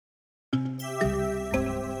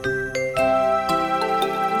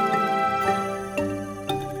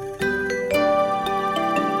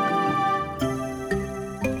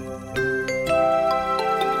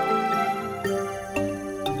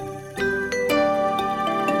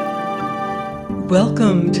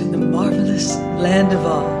Welcome to the marvelous land of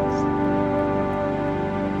Oz.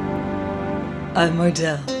 I'm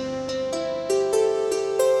Ardell,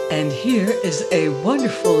 and here is a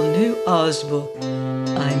wonderful new Oz book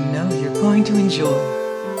I know you're going to enjoy.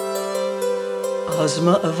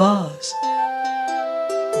 Ozma of Oz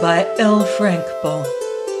by L. Frank Baum.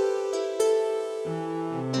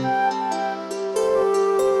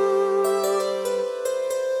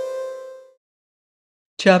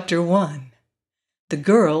 Chapter 1. The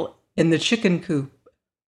Girl in the Chicken Coop.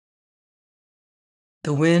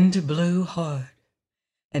 The wind blew hard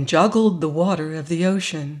and joggled the water of the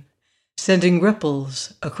ocean, sending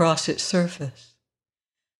ripples across its surface.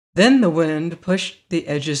 Then the wind pushed the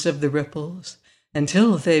edges of the ripples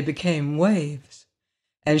until they became waves,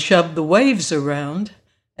 and shoved the waves around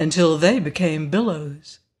until they became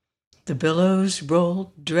billows. The billows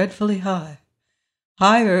rolled dreadfully high,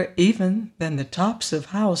 higher even than the tops of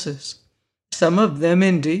houses. Some of them,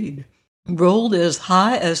 indeed, rolled as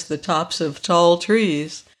high as the tops of tall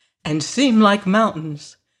trees and seemed like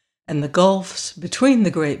mountains, and the gulfs between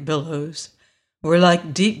the great billows were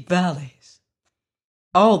like deep valleys.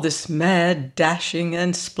 All this mad dashing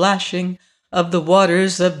and splashing of the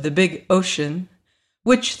waters of the big ocean,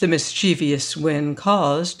 which the mischievous wind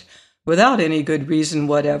caused without any good reason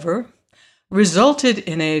whatever, resulted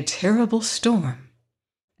in a terrible storm.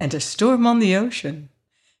 And a storm on the ocean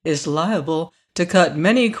is liable to cut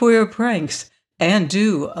many queer pranks and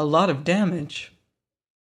do a lot of damage.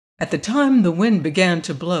 At the time the wind began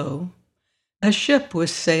to blow, a ship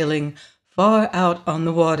was sailing far out on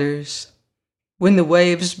the waters. When the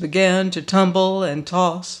waves began to tumble and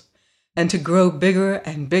toss and to grow bigger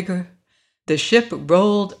and bigger, the ship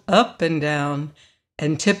rolled up and down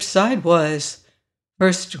and tipped sidewise,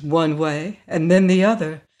 first one way and then the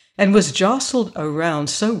other, and was jostled around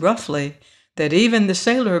so roughly that even the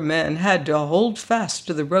sailor men had to hold fast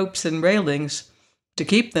to the ropes and railings to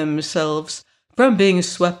keep themselves from being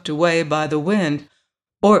swept away by the wind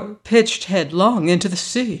or pitched headlong into the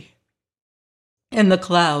sea. And the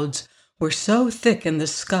clouds were so thick in the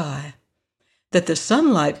sky that the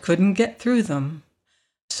sunlight couldn't get through them,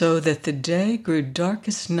 so that the day grew dark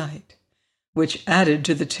as night, which added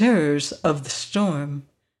to the terrors of the storm.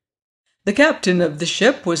 The captain of the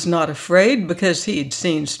ship was not afraid because he'd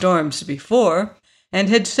seen storms before and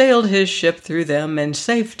had sailed his ship through them in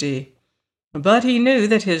safety. But he knew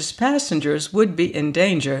that his passengers would be in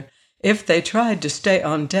danger if they tried to stay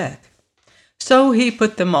on deck. So he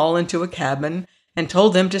put them all into a cabin and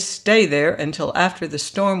told them to stay there until after the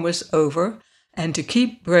storm was over and to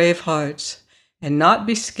keep brave hearts and not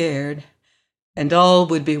be scared, and all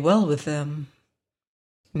would be well with them.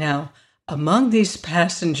 Now, among these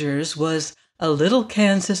passengers was a little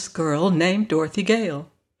Kansas girl named Dorothy Gale,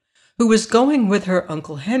 who was going with her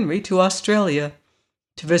Uncle Henry to Australia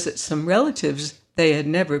to visit some relatives they had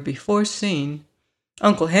never before seen.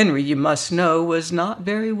 Uncle Henry, you must know, was not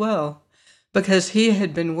very well, because he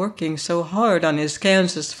had been working so hard on his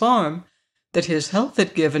Kansas farm that his health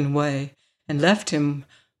had given way and left him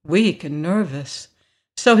weak and nervous.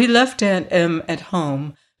 So he left Aunt Em at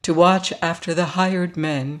home to watch after the hired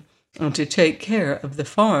men and to take care of the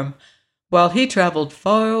farm, while he traveled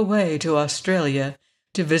far away to Australia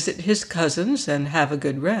to visit his cousins and have a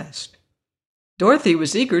good rest. Dorothy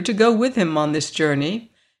was eager to go with him on this journey,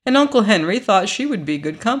 and Uncle Henry thought she would be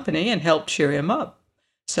good company and help cheer him up,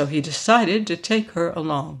 so he decided to take her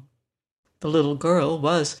along. The little girl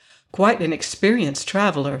was quite an experienced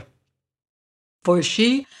traveler, for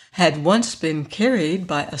she had once been carried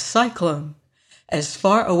by a cyclone as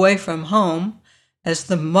far away from home as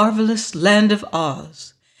the marvelous land of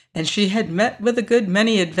Oz, and she had met with a good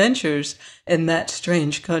many adventures in that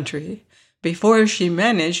strange country before she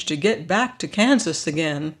managed to get back to Kansas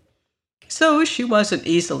again. So she wasn't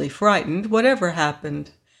easily frightened, whatever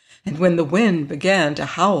happened. And when the wind began to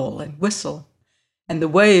howl and whistle, and the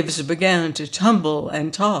waves began to tumble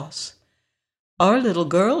and toss, our little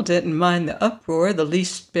girl didn't mind the uproar the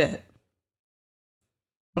least bit.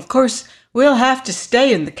 "Of course, we'll have to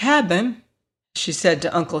stay in the cabin," she said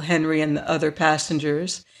to Uncle Henry and the other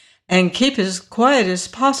passengers, "and keep as quiet as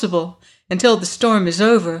possible until the storm is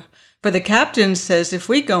over, for the captain says if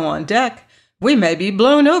we go on deck, we may be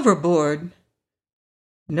blown overboard."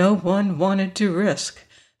 No one wanted to risk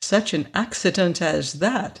such an accident as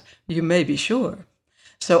that, you may be sure.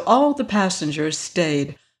 So all the passengers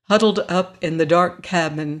stayed huddled up in the dark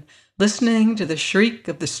cabin, listening to the shriek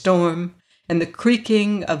of the storm and the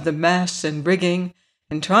creaking of the masts and rigging,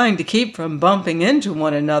 and trying to keep from bumping into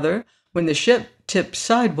one another when the ship tipped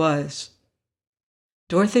sidewise.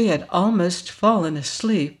 Dorothy had almost fallen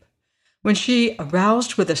asleep when she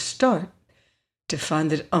aroused with a start to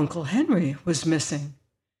find that Uncle Henry was missing.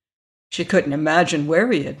 She couldn't imagine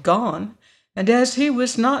where he had gone, and as he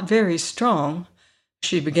was not very strong,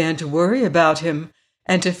 she began to worry about him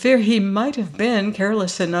and to fear he might have been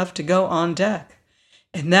careless enough to go on deck.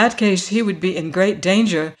 In that case, he would be in great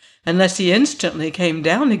danger unless he instantly came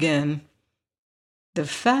down again. The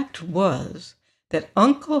fact was that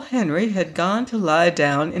Uncle Henry had gone to lie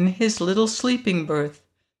down in his little sleeping berth.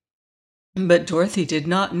 But Dorothy did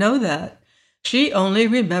not know that. She only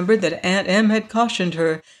remembered that Aunt Em had cautioned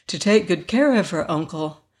her to take good care of her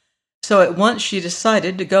uncle. So at once she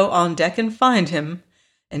decided to go on deck and find him,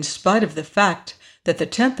 in spite of the fact that the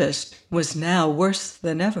tempest was now worse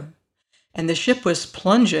than ever, and the ship was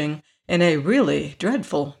plunging in a really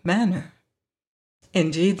dreadful manner.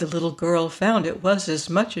 Indeed, the little girl found it was as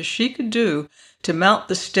much as she could do to mount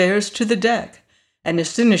the stairs to the deck, and as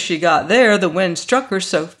soon as she got there, the wind struck her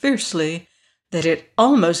so fiercely that it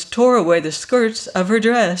almost tore away the skirts of her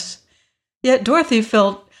dress. Yet Dorothy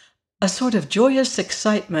felt a sort of joyous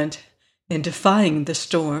excitement in defying the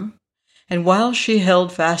storm, and while she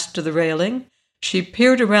held fast to the railing, she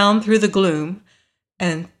peered around through the gloom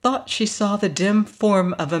and thought she saw the dim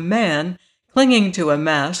form of a man clinging to a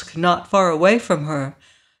mast not far away from her.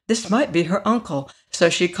 This might be her uncle, so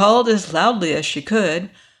she called as loudly as she could,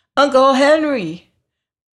 "Uncle Henry!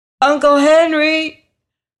 Uncle Henry!"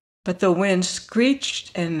 But the wind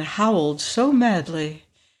screeched and howled so madly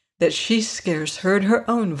that she scarce heard her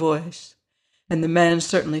own voice, and the man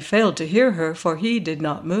certainly failed to hear her, for he did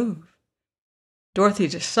not move. Dorothy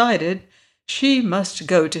decided she must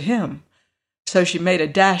go to him, so she made a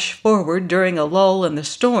dash forward during a lull in the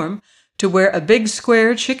storm to where a big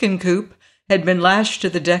square chicken coop had been lashed to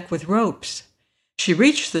the deck with ropes. She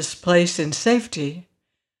reached this place in safety,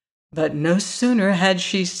 but no sooner had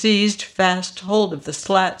she seized fast hold of the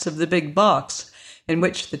slats of the big box in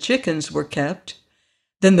which the chickens were kept,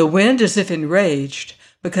 than the wind, as if enraged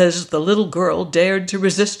because the little girl dared to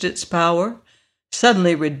resist its power,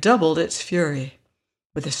 suddenly redoubled its fury.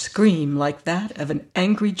 With a scream like that of an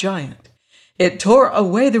angry giant, it tore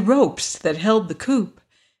away the ropes that held the coop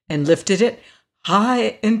and lifted it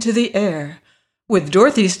high into the air, with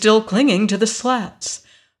Dorothy still clinging to the slats.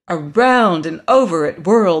 Around and over it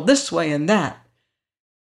whirled this way and that,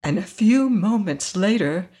 and a few moments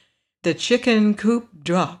later the chicken coop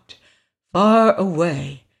dropped far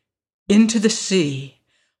away into the sea,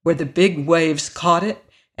 where the big waves caught it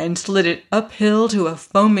and slid it uphill to a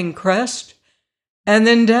foaming crest, and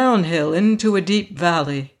then downhill into a deep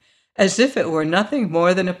valley, as if it were nothing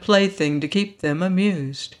more than a plaything to keep them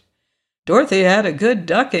amused. Dorothy had a good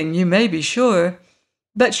ducking, you may be sure,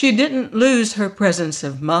 but she didn't lose her presence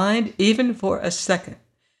of mind even for a second.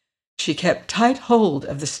 She kept tight hold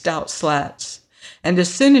of the stout slats, and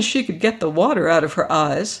as soon as she could get the water out of her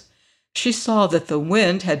eyes, she saw that the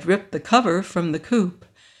wind had ripped the cover from the coop,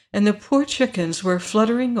 and the poor chickens were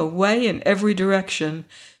fluttering away in every direction,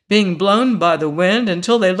 being blown by the wind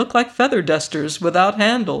until they looked like feather dusters without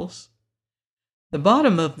handles. The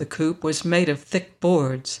bottom of the coop was made of thick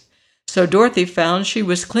boards, so Dorothy found she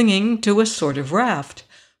was clinging to a sort of raft,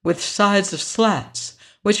 with sides of slats,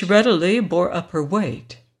 which readily bore up her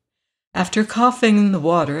weight. After coughing the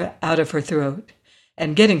water out of her throat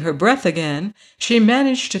and getting her breath again, she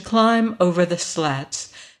managed to climb over the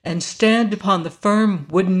slats and stand upon the firm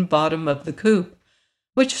wooden bottom of the coop,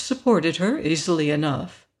 which supported her easily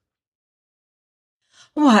enough.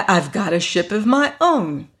 "Why, I've got a ship of my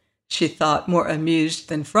own," she thought, more amused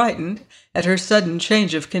than frightened at her sudden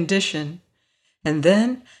change of condition. And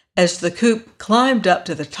then, as the coop climbed up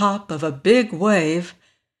to the top of a big wave,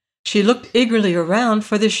 she looked eagerly around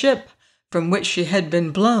for the ship from which she had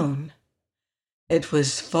been blown. It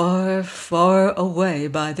was far, far away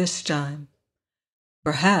by this time.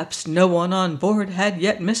 Perhaps no one on board had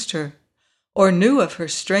yet missed her, or knew of her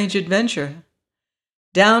strange adventure.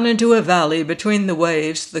 Down into a valley between the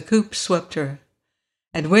waves the coop swept her,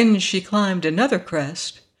 and when she climbed another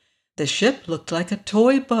crest, the ship looked like a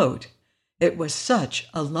toy boat. It was such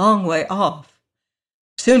a long way off.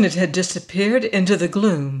 Soon it had disappeared into the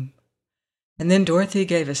gloom, and then Dorothy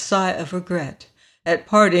gave a sigh of regret at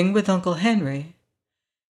parting with Uncle Henry,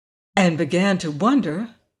 and began to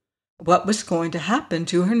wonder what was going to happen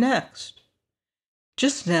to her next.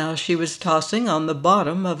 Just now she was tossing on the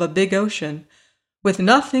bottom of a big ocean, with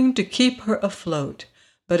nothing to keep her afloat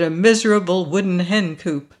but a miserable wooden hen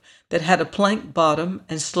coop that had a plank bottom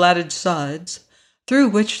and slatted sides, through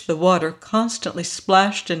which the water constantly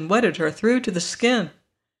splashed and wetted her through to the skin.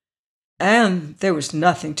 And there was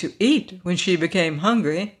nothing to eat when she became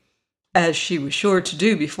hungry, as she was sure to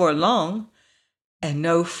do before long, and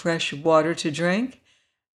no fresh water to drink,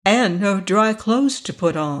 and no dry clothes to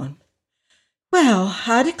put on. "Well,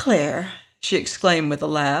 I declare," she exclaimed with a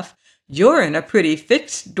laugh, "you're in a pretty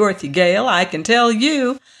fix, Dorothy Gale, I can tell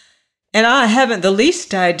you, and I haven't the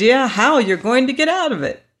least idea how you're going to get out of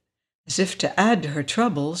it." As if to add to her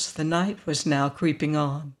troubles, the night was now creeping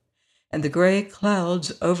on, and the gray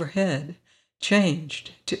clouds overhead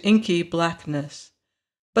changed to inky blackness.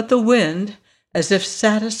 But the wind, as if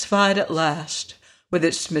satisfied at last with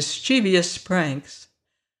its mischievous pranks,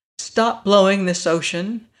 stopped blowing this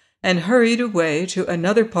ocean and hurried away to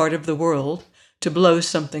another part of the world to blow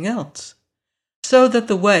something else, so that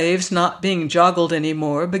the waves, not being joggled any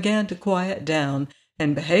more, began to quiet down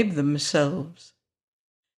and behave themselves.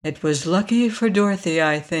 It was lucky for Dorothy,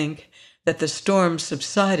 I think, that the storm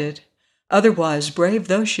subsided. Otherwise, brave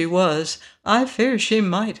though she was, I fear she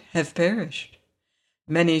might have perished.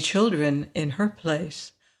 Many children, in her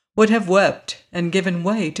place, would have wept and given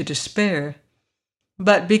way to despair.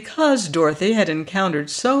 But because Dorothy had encountered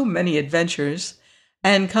so many adventures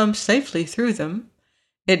and come safely through them,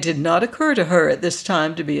 it did not occur to her at this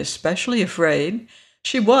time to be especially afraid.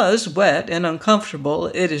 She was wet and uncomfortable,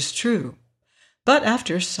 it is true, but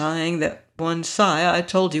after sighing that one sigh I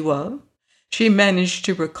told you of, she managed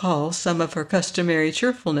to recall some of her customary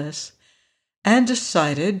cheerfulness and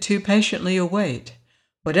decided to patiently await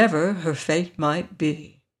whatever her fate might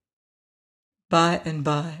be. By and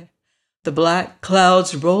by, the black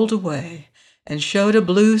clouds rolled away and showed a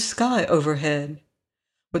blue sky overhead,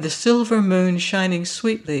 with the silver moon shining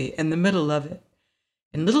sweetly in the middle of it,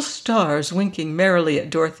 and little stars winking merrily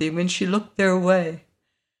at Dorothy when she looked their way.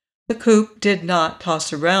 The coop did not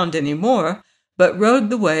toss around any more, but rode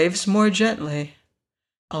the waves more gently,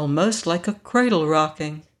 almost like a cradle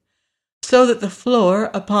rocking, so that the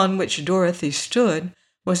floor upon which Dorothy stood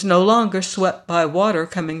was no longer swept by water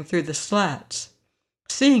coming through the slats.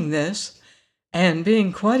 Seeing this, and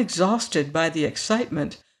being quite exhausted by the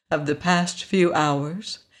excitement of the past few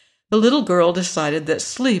hours, the little girl decided that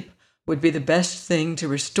sleep would be the best thing to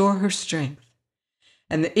restore her strength,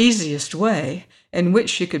 and the easiest way in which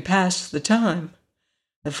she could pass the time.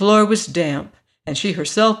 The floor was damp, and she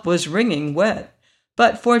herself was wringing wet,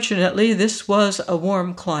 but fortunately this was a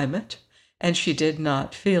warm climate, and she did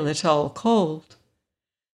not feel at all cold.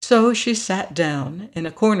 So she sat down in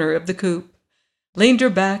a corner of the coop, leaned her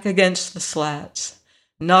back against the slats,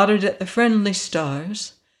 nodded at the friendly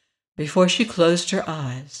stars, before she closed her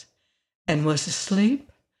eyes, and was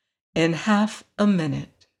asleep in half a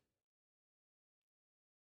minute.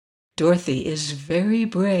 Dorothy is very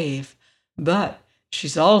brave, but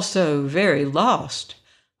she's also very lost.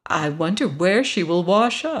 I wonder where she will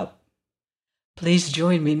wash up. Please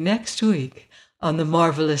join me next week on the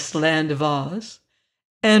marvelous Land of Oz,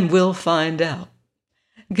 and we'll find out.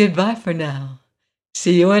 Goodbye for now.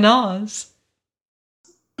 See you in Oz.